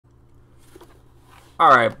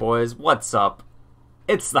Alright, boys, what's up?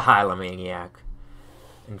 It's the Hylomaniac.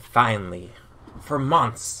 And finally, for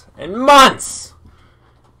months and months,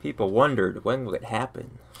 people wondered when would it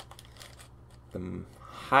happen. The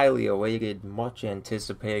highly awaited, much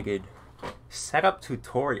anticipated setup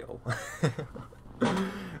tutorial.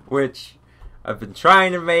 Which I've been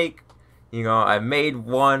trying to make. You know, I made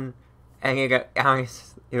one, and it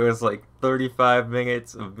was like 35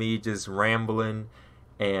 minutes of me just rambling,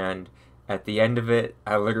 and at the end of it,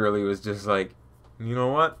 I literally was just like, you know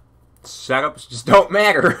what? Setups just don't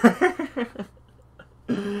matter.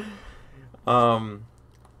 And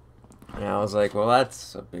I was like, well,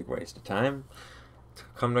 that's a big waste of time to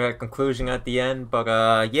come to that conclusion at the end.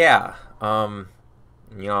 But yeah, I'm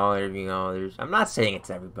not saying it's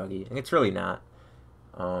everybody, and it's really not.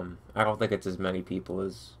 I don't think it's as many people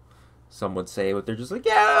as some would say, but they're just like,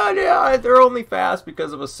 yeah, they're only fast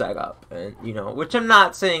because of a setup, and which I'm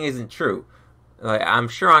not saying isn't true. Like, I'm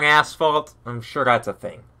sure on asphalt, I'm sure that's a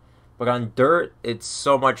thing, but on dirt, it's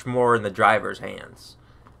so much more in the driver's hands.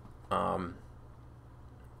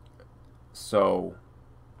 So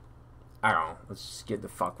I don't know. Let's just get the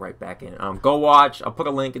fuck right back in. Go watch. I'll put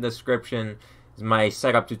a link in the description. It's my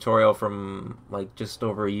setup tutorial from like just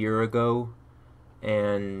over a year ago,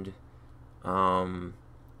 and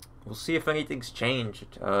we'll see if anything's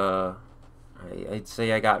changed. I'd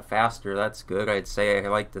say I got faster. That's good. I'd say I'd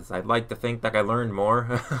like to think that I learned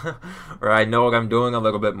more, or I know what I'm doing a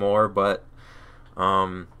little bit more. But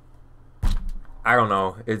I don't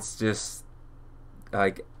know. It's just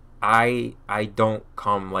like I don't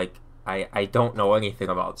come like I don't know anything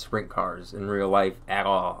about sprint cars in real life at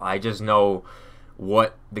all. I just know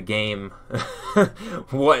what the game,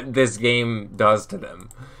 what this game does to them.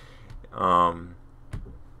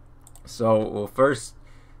 So, well, first,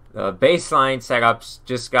 the baseline setups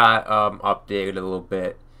just got updated a little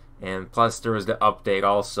bit, and plus there was the update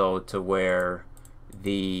also to where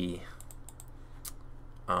the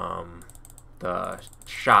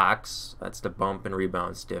shocks, that's the bump and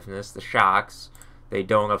rebound stiffness, the shocks, they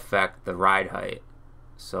don't affect the ride height.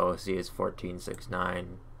 So see, it's 14.69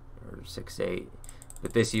 or 6.8,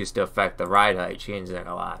 but this used to affect the ride height, changing it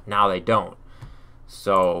a lot. Now they don't.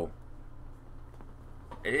 So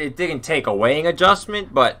it didn't take a weighing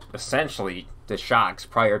adjustment, but essentially the shocks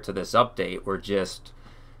prior to this update were just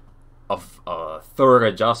a third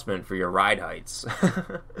adjustment for your ride heights.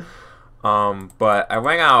 But I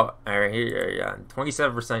went out here,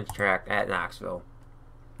 27% track at Knoxville.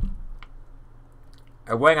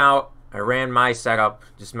 I went out, I ran my setup,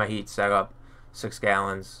 just my heat setup, 6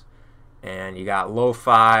 gallons, and you got low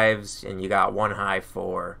 5s, and you got one high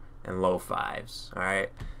 4 and low 5s, alright?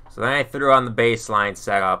 So then I threw on the baseline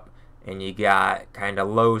setup, and you got kind of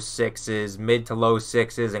low 6s, mid to low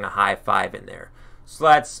 6s, and a high 5 in there. So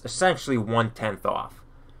that's essentially 1/10 off.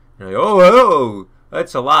 And you're like, oh,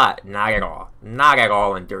 that's a lot. Not at all. Not at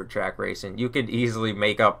all in dirt track racing. You could easily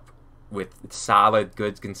make up, with solid,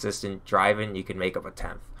 good, consistent driving, you can make up a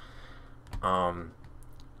 10th. And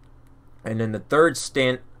then the third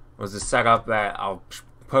stint was the setup that I'll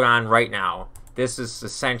put on right now. This is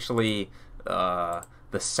essentially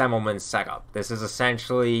the Semmelman setup. This is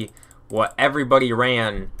essentially what everybody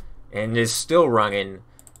ran and is still running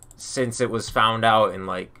since it was found out in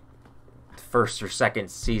like the first or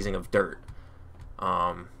second season of dirt.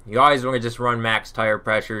 You always want to just run max tire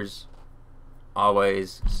pressures,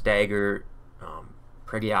 always stagger.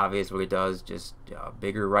 Pretty obvious what it does, just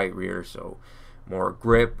bigger right rear, so more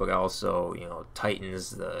grip, but also tightens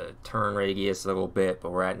the turn radius a little bit.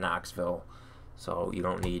 But we're at Knoxville, so you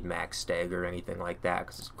don't need max stagger or anything like that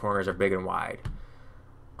because the corners are big and wide.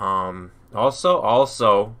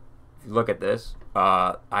 Also, if you look at this,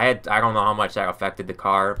 I don't know how much that affected the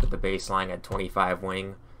car, but the baseline had 25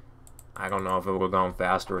 wing. I don't know if it would have gone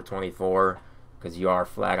faster with 24 because you are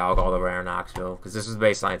flat out all the way around Knoxville. Because this is the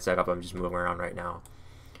baseline setup. I'm just moving around right now.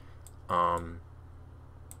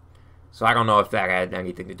 So I don't know if that had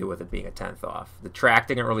anything to do with it being a 10th off. The track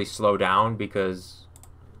didn't really slow down because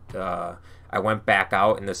I went back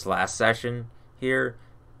out in this last session here,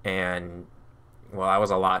 and well, I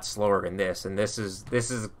was a lot slower than this, and this is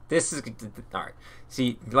all right.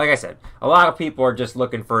 See, like I said, a lot of people are just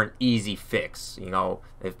looking for an easy fix.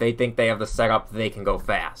 If they think they have the setup, they can go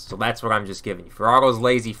fast. So that's what I'm just giving you. For all those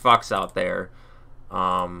lazy fucks out there,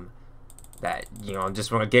 that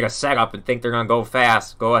just want to get a setup and think they're gonna go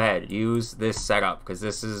fast, go ahead, use this setup, because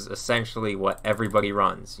this is essentially what everybody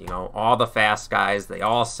runs. All the fast guys, they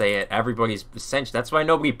all say it. Everybody's essentially. That's why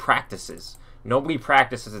nobody practices. Nobody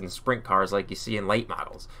practices in sprint cars like you see in late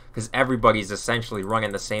models, because everybody's essentially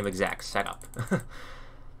running the same exact setup.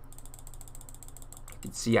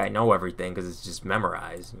 can see I know everything because it's just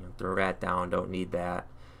memorized. You know, throw that down, don't need that.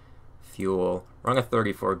 Fuel, run a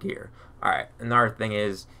 34 gear. Alright, another thing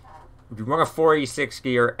is, you run a 486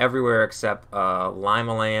 gear everywhere except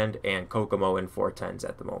Limaland and Kokomo in 410s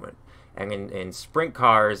at the moment. And in sprint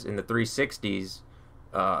cars, in the 360s,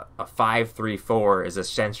 a 534 is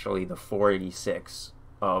essentially the 486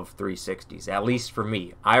 of 360s, at least for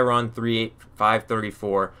me. I run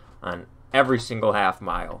 534 on every single half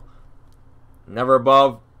mile. Never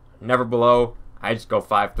above, never below, I just go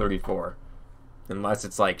 534. Unless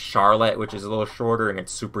it's like Charlotte, which is a little shorter and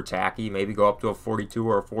it's super tacky. Maybe go up to a 42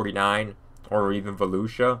 or a 49, or even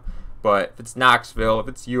Volusia. But if it's Knoxville, if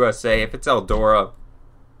it's USA, if it's Eldora,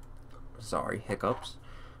 sorry, hiccups.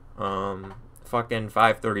 Fucking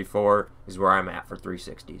 534 is where I'm at for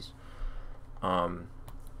 360s.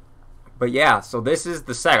 But yeah, so this is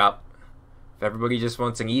the setup. If everybody just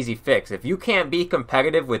wants an easy fix. If you can't be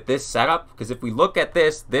competitive with this setup, because if we look at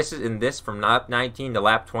this is in this from lap 19 to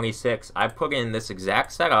lap 26, I put in this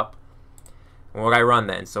exact setup. And what I run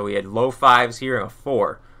then? So we had low 5s here and a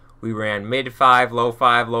 4. We ran mid 5, low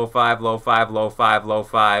 5, low 5, low 5, low 5, low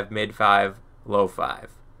 5, mid 5, low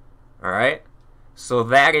 5. Alright? So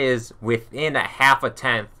that is within a half a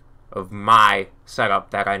tenth of my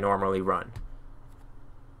setup that I normally run.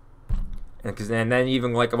 And then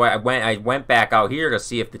even like I went back out here to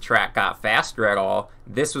see if the track got faster at all.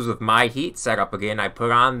 This was with my heat setup again. I put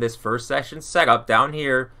on this first session setup down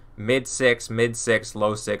here, mid 6,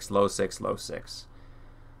 low 6, low 6, low 6.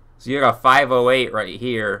 So you got a 508 right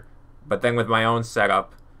here, but then with my own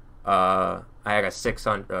setup, I had a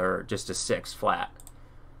 600 or just a 6 flat.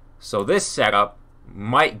 So this setup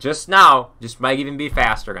might might even be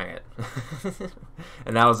faster than it.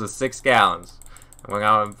 And that was with 6 gallons. I went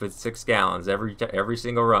out with 6 gallons every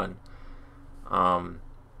single run. But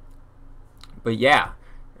yeah,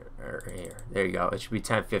 here, there you go. It should be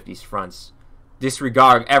 1050s fronts.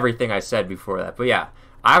 Disregard everything I said before that. But yeah,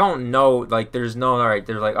 I don't know. Like, there's no alright.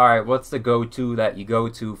 There's like, alright, what's the go-to that you go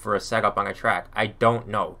to for a setup on a track? I don't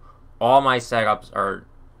know. All my setups are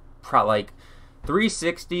like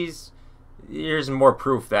 360s. Here's more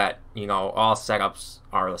proof that, you know, all setups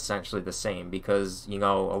are essentially the same, because, you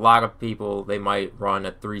know, a lot of people, they might run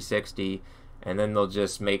a 360 and then they'll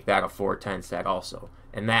just make that a 410 set also,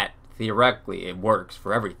 and that theoretically it works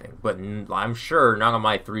for everything. But I'm sure none of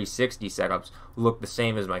my 360 setups look the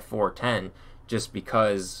same as my 410, just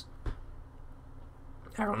because,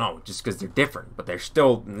 I don't know, just because they're different, but they're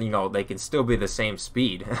still, you know, they can still be the same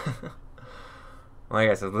speed. Like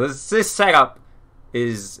I said, this setup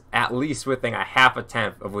is at least within a half a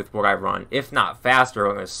tenth of with what I run, if not faster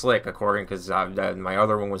on a slick, according, because my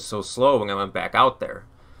other one was so slow when I went back out there.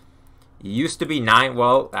 It used to be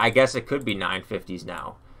well, I guess it could be 950s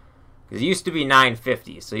now, because it used to be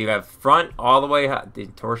 950s. So you have front all the way, the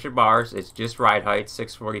torsion bars, it's just ride height,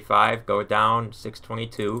 645, go down,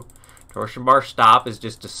 622. Torsion bar stop is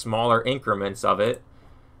just the smaller increments of it,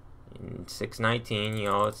 619, you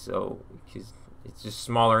know, so it's just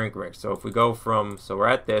smaller increments. So if we go from, so we're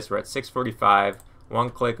at 645, one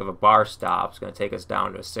click of a bar stop is going to take us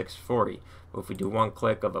down to a 640. But if we do one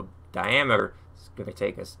click of a diameter, it's going to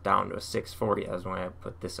take us down to a 640. That's when I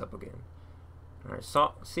put this up again. Alright,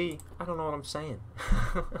 so, see, I don't know what I'm saying.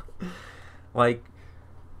 Like,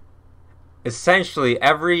 essentially,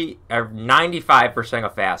 every 95%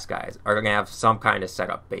 of fast guys are going to have some kind of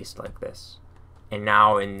setup based like this. And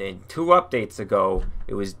now, in 2 updates ago,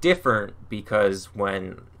 it was different, because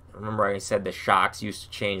remember I said the shocks used to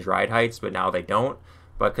change ride heights, but now they don't.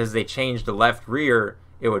 But because they changed the left rear,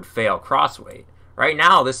 it would fail crossweight. Right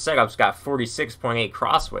now, this setup's got 46.8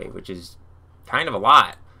 crossweight, which is kind of a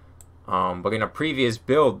lot. But in a previous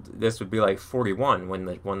build, this would be like 41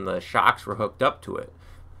 when the shocks were hooked up to it.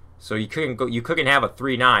 So you couldn't have a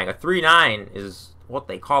 3.9. A 3.9 is what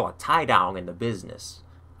they call a tie down in the business.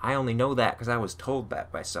 I only know that because I was told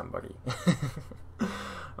that by somebody.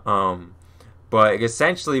 But it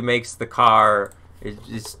essentially makes the car,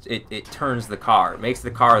 it turns the car. It makes the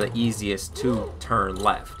car the easiest to turn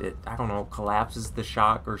left. I don't know, collapses the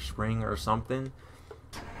shock or spring or something.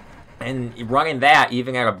 And running that,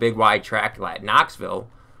 even at a big wide track like Knoxville,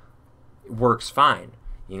 works fine,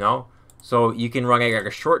 you know? So you can run it at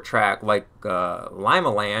a short track like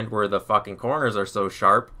Limaland, where the fucking corners are so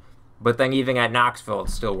sharp. But then even at Knoxville, it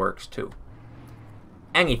still works too.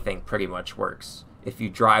 Anything pretty much works if you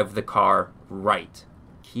drive the car right.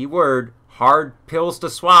 Keyword, hard pills to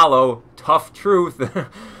swallow, tough truth.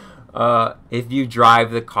 If you drive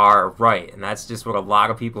the car right. And that's just what a lot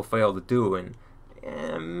of people fail to do.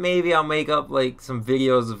 And maybe I'll make up like some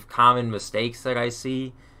videos of common mistakes that I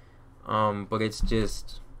see. But it's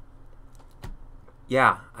just,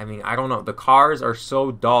 yeah, I mean, I don't know. The cars are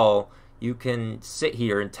so dull. You can sit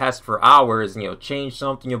here and test for hours and, change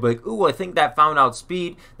something. You'll be like, ooh, I think that found out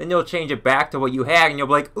speed. Then you'll change it back to what you had, and you'll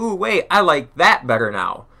be like, ooh, wait, I like that better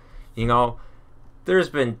now. There's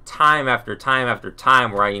been time after time after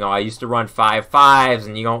time where I used to run 5.5s,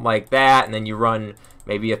 and you don't like that, and then you run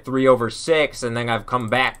maybe a 3/6, and then I've come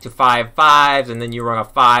back to 5.5s, and then you run a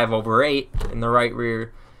 5/8 in the right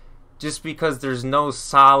rear. Just because there's no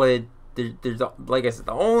solid, there's like I said,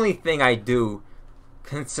 the only thing I do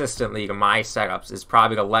consistently to my setups is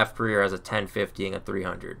probably the left rear as a 1050 and a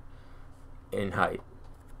 300 in height.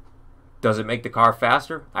 Does it make the car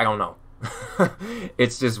faster? I don't know.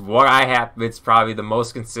 It's just what I have. It's probably the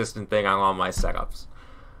most consistent thing on all my setups.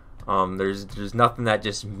 There's nothing that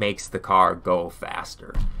just makes the car go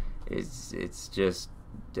faster. It's just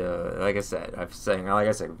like I said. If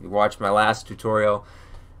you watched my last tutorial,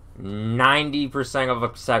 90% of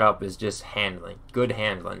a setup is just handling, good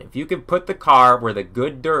handling. If you can put the car where the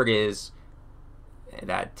good dirt is,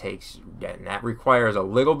 that requires a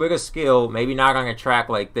little bit of skill. Maybe not on a track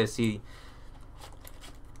like this.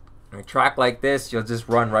 On a track like this, you'll just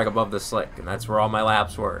run right above the slick, and that's where all my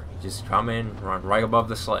laps were. You just come in, run right above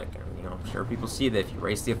the slick. And, I'm sure people see that if you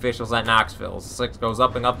race the officials at Knoxville, the slick goes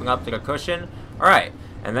up and up and up to the cushion. All right,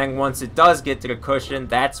 and then once it does get to the cushion,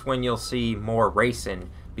 that's when you'll see more racing,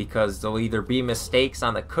 because there'll either be mistakes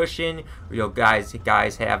on the cushion, or you'll guys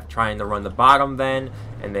have trying to run the bottom then,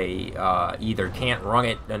 and they either can't run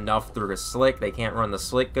it enough through the slick, they can't run the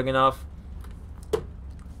slick good enough.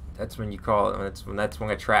 That's when you call it. That's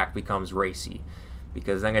when a track becomes racy,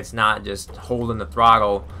 because then it's not just holding the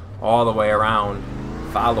throttle all the way around,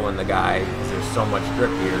 following the guy, because there's so much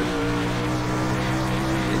grip here.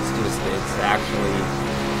 It's actually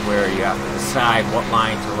where you have to decide what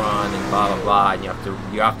line to run and blah blah blah, and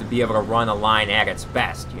you have to be able to run a line at its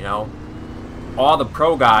best. All the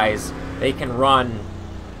pro guys, they can run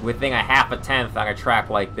within a 1/2 on a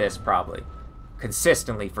track like this, probably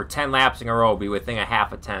consistently for 10 laps in a row, be within a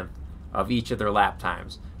 1/2 of each of their lap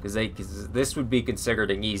times, because this would be considered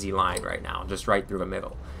an easy line right now, just right through the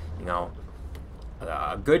middle.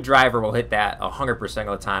 A good driver will hit that 100%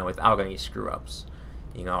 of the time without any screw ups.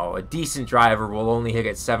 A decent driver will only hit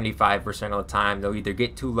it 75% of the time. They'll either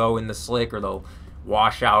get too low in the slick or they'll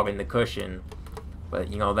wash out in the cushion. But,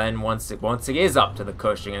 then once it is up to the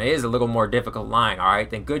cushion and it is a little more difficult line, all right,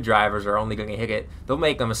 then good drivers are only going to hit it. They'll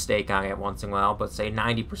make a mistake on it once in a while, but say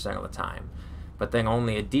 90% of the time. But then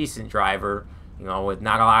only a decent driver, with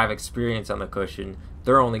not a lot of experience on the cushion,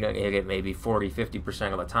 they're only going to hit it maybe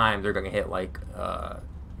 40-50% of the time. They're going to hit like, an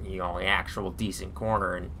actual decent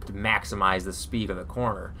corner and to maximize the speed of the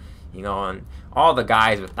corner. And all the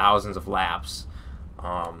guys with thousands of laps,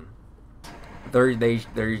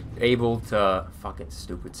 they're able to, fucking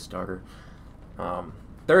stupid starter.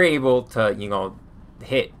 They're able to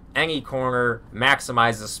hit any corner,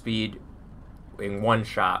 maximize the speed in one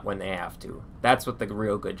shot when they have to. That's what the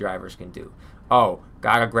real good drivers can do. Oh,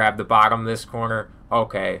 gotta grab the bottom of this corner.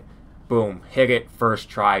 Okay, boom, hit it first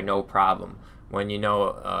try, no problem. When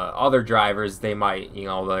other drivers, they might they're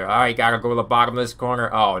all right, gotta go to the bottom of this corner.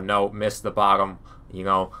 Oh no, missed the bottom.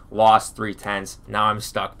 Lost 3/10. Now I'm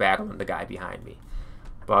stuck battling the guy behind me.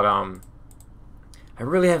 But I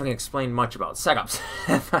really haven't explained much about setups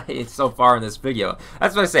so far in this video.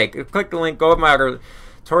 That's what I say. Click the link. Go with my other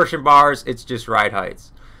torsion bars. It's just ride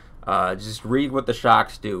heights. Just read what the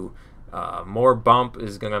shocks do. More bump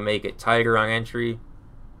is gonna make it tighter on entry.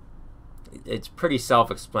 It's pretty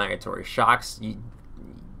self-explanatory. Shocks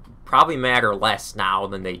probably matter less now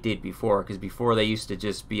than they did before, because before they used to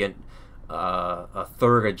just be a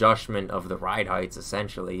third adjustment of the ride heights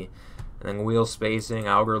essentially. And then wheel spacing,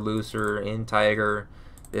 outer looser, in tighter.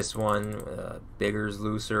 This one, bigger's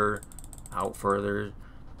looser, out further,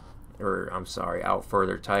 out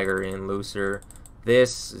further, tighter, in looser.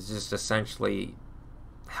 This is just essentially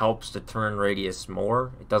helps the turn radius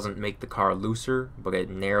more. It doesn't make the car looser, but it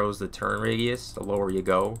narrows the turn radius the lower you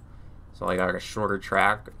go. So like on a shorter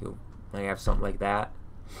track, you might have something like that.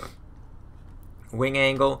 Wing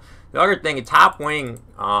angle. The other thing, a top wing,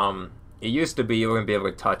 it used to be you wouldn't be able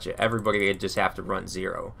to touch it. Everybody would just have to run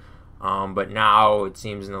 0. But now it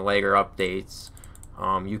seems in the later updates,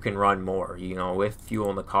 you can run more. With fuel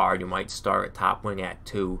in the car, you might start a top wing at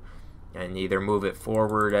 2 and either move it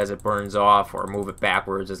forward as it burns off or move it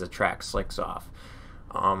backwards as the track slicks off.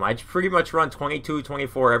 I pretty much run 22,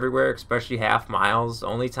 24 everywhere, especially half miles. The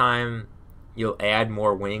only time you'll add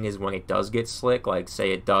more wing is when it does get slick, like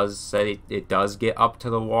say it does get up to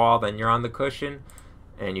the wall, then you're on the cushion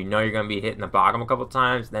and you're going to be hitting the bottom a couple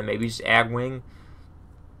times, then maybe just add wing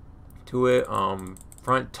to it.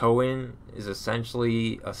 front toe-in is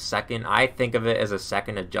essentially a second. I think of it as a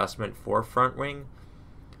second adjustment for front wing.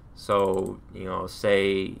 So, you know,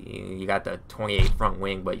 say you got the 28 front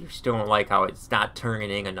wing, but you still don't like how it's not turning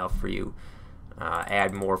in enough for you.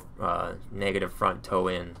 Add more negative front toe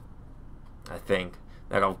in. I think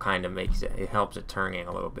that'll kind of makes it helps it turn in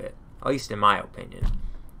a little bit, at least in my opinion.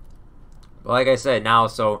 But like I said, now,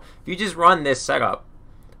 so if you just run this setup,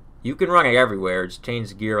 you can run it everywhere. Just change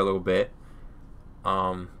the gear a little bit.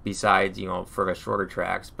 Besides, you know, for the shorter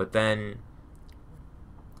tracks, but then,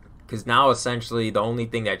 because now essentially the only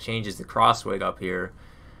thing that changes the crossweight up here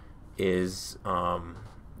is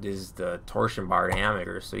the torsion bar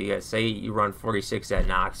diameter. So you guys say you run 46 at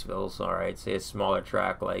Knoxville, so alright, say a smaller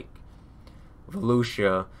track like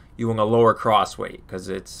Volusia, you want a lower crossweight because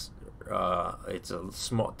it's a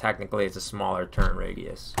small, technically it's a smaller turn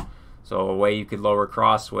radius. So a way you could lower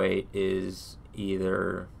crossweight is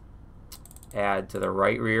either add to the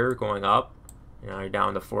right rear going up, you know, you're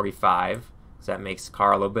down to 45, because that makes the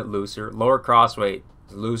car a little bit looser. Lower crossweight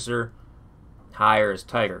is looser, higher is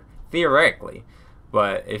tighter, theoretically.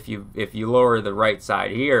 But if you lower the right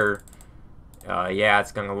side here, yeah,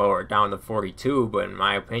 it's going to lower it down to 42, but in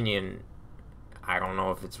my opinion, I don't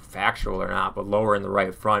know if it's factual or not, but lowering the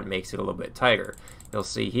right front makes it a little bit tighter. You'll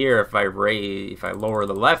see here, if I lower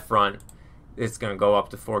the left front, it's going to go up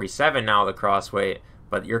to 47 now, the crossweight,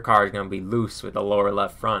 but your car is going to be loose with the lower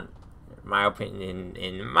left front. In my opinion,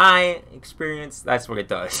 in my experience, that's what it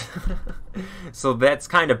does. So that's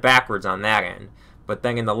kind of backwards on that end. But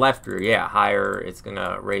then in the left rear, yeah, higher, it's going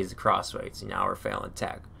to raise the crossweight. So now we're failing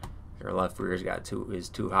tech. Your left rear is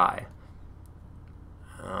too high.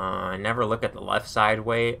 I never look at the left side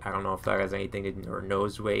weight. I don't know if that has anything to do, or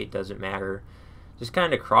nose weight, doesn't matter. Just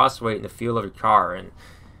kind of crossweight in the feel of your car, and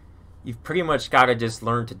you've pretty much got to just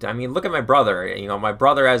learn to. I mean, look at my brother. You know, my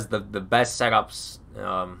brother has the best setups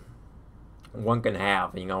one can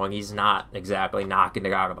have. You know, and he's not exactly knocking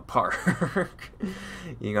it out of the park.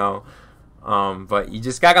 You know, but you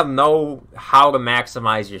just got to know how to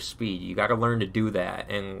maximize your speed. You got to learn to do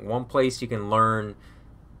that. And one place you can learn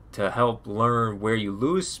to help learn where you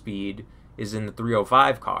lose speed is in the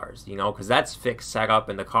 305 cars, you know, because that's fixed setup,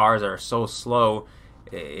 and the cars are so slow,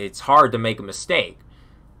 it's hard to make a mistake.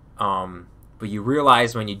 But you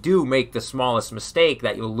realize when you do make the smallest mistake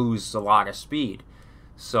that you'll lose a lot of speed.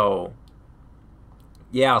 So,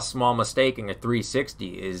 yeah, a small mistake in a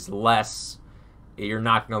 360 is less. You're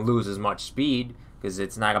not going to lose as much speed because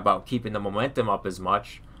it's not about keeping the momentum up as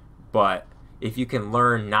much, but if you can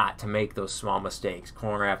learn not to make those small mistakes,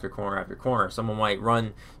 corner after corner after corner. Someone might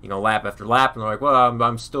run, you know, lap after lap, and they're like, "Well,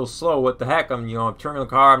 I'm still slow. What the heck? I'm turning the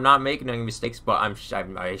car. I'm not making any mistakes." But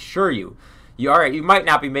I assure you, you might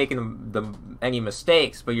not be making any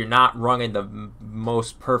mistakes, but you're not running the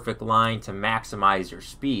most perfect line to maximize your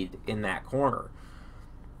speed in that corner.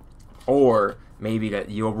 Or maybe that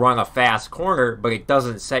you'll run a fast corner, but it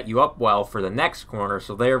doesn't set you up well for the next corner,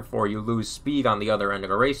 so therefore you lose speed on the other end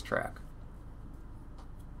of the racetrack.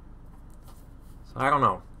 So I don't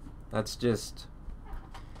know. That's just,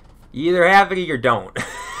 you either have it or you don't.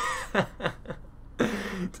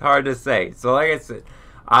 It's hard to say. So like I said,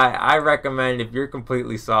 I recommend if you're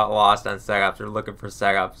completely lost on setups or looking for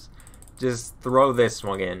setups, just throw this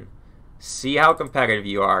one in. See how competitive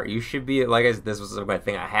you are. You should be, like I said, this was I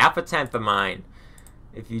think a half a tenth of mine.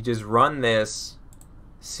 If you just run this,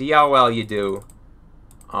 see how well you do.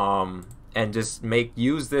 And just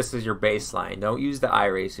use this as your baseline. Don't use the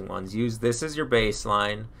iRacing ones. Use this as your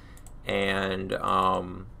baseline, and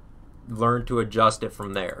learn to adjust it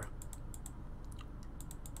from there.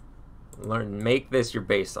 Make this your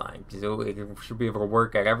baseline. You should be able to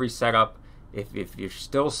work at every setup. If you're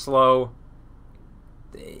still slow,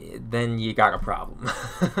 then you got a problem.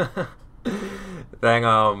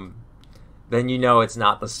 Then you know it's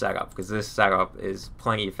not the setup, because this setup is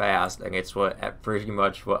plenty fast, and it's pretty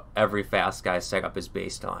much what every fast guy setup is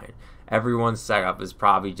based on. Everyone's setup is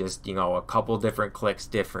probably just, you know, a couple different clicks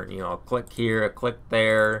different, you know, a click here, a click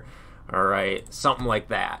there, all right, something like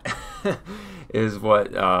that is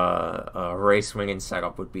what a race winning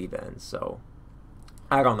setup would be then. So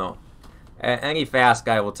I don't know. Any fast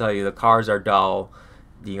guy will tell you the cars are dull.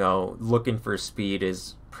 You know, looking for speed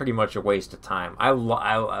is pretty much a waste of time.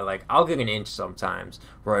 I'll get an inch sometimes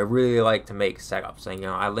where I really like to make setups, and you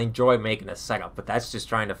know, I enjoy making a setup, but that's just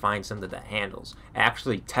trying to find something that handles.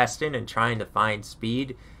 Actually testing and trying to find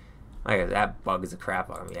speed, like, that bugs the crap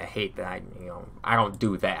out of me. I hate that. You know, I don't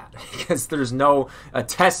do that because there's a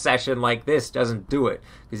test session like this doesn't do it,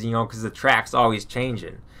 because the track's always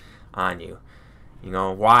changing on you. You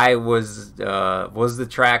know, why was the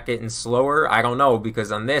track getting slower? I don't know,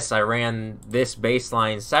 because on this I ran this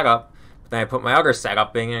baseline setup, but then I put my other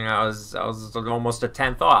setup in, and I was almost a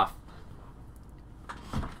tenth off.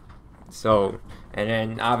 So, and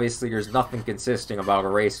then obviously there's nothing consistent about a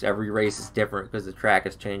race. Every race is different because the track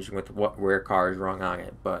is changing with where cars run on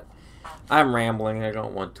it. But I'm rambling. I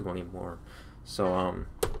don't want to anymore. So,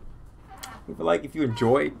 if you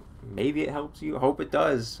enjoyed, maybe it helps you. I hope it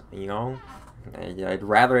does. You know, I'd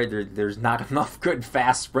rather there's not enough good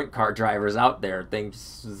fast sprint car drivers out there. I think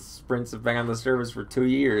sprints have been on the service for 2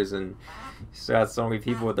 years, and you still got so many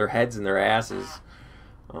people with their heads in their asses.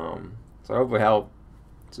 So I hope it helped.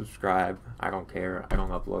 Subscribe. I don't care. I don't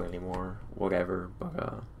upload anymore. Whatever.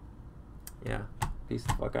 But yeah, peace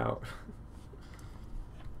the fuck out.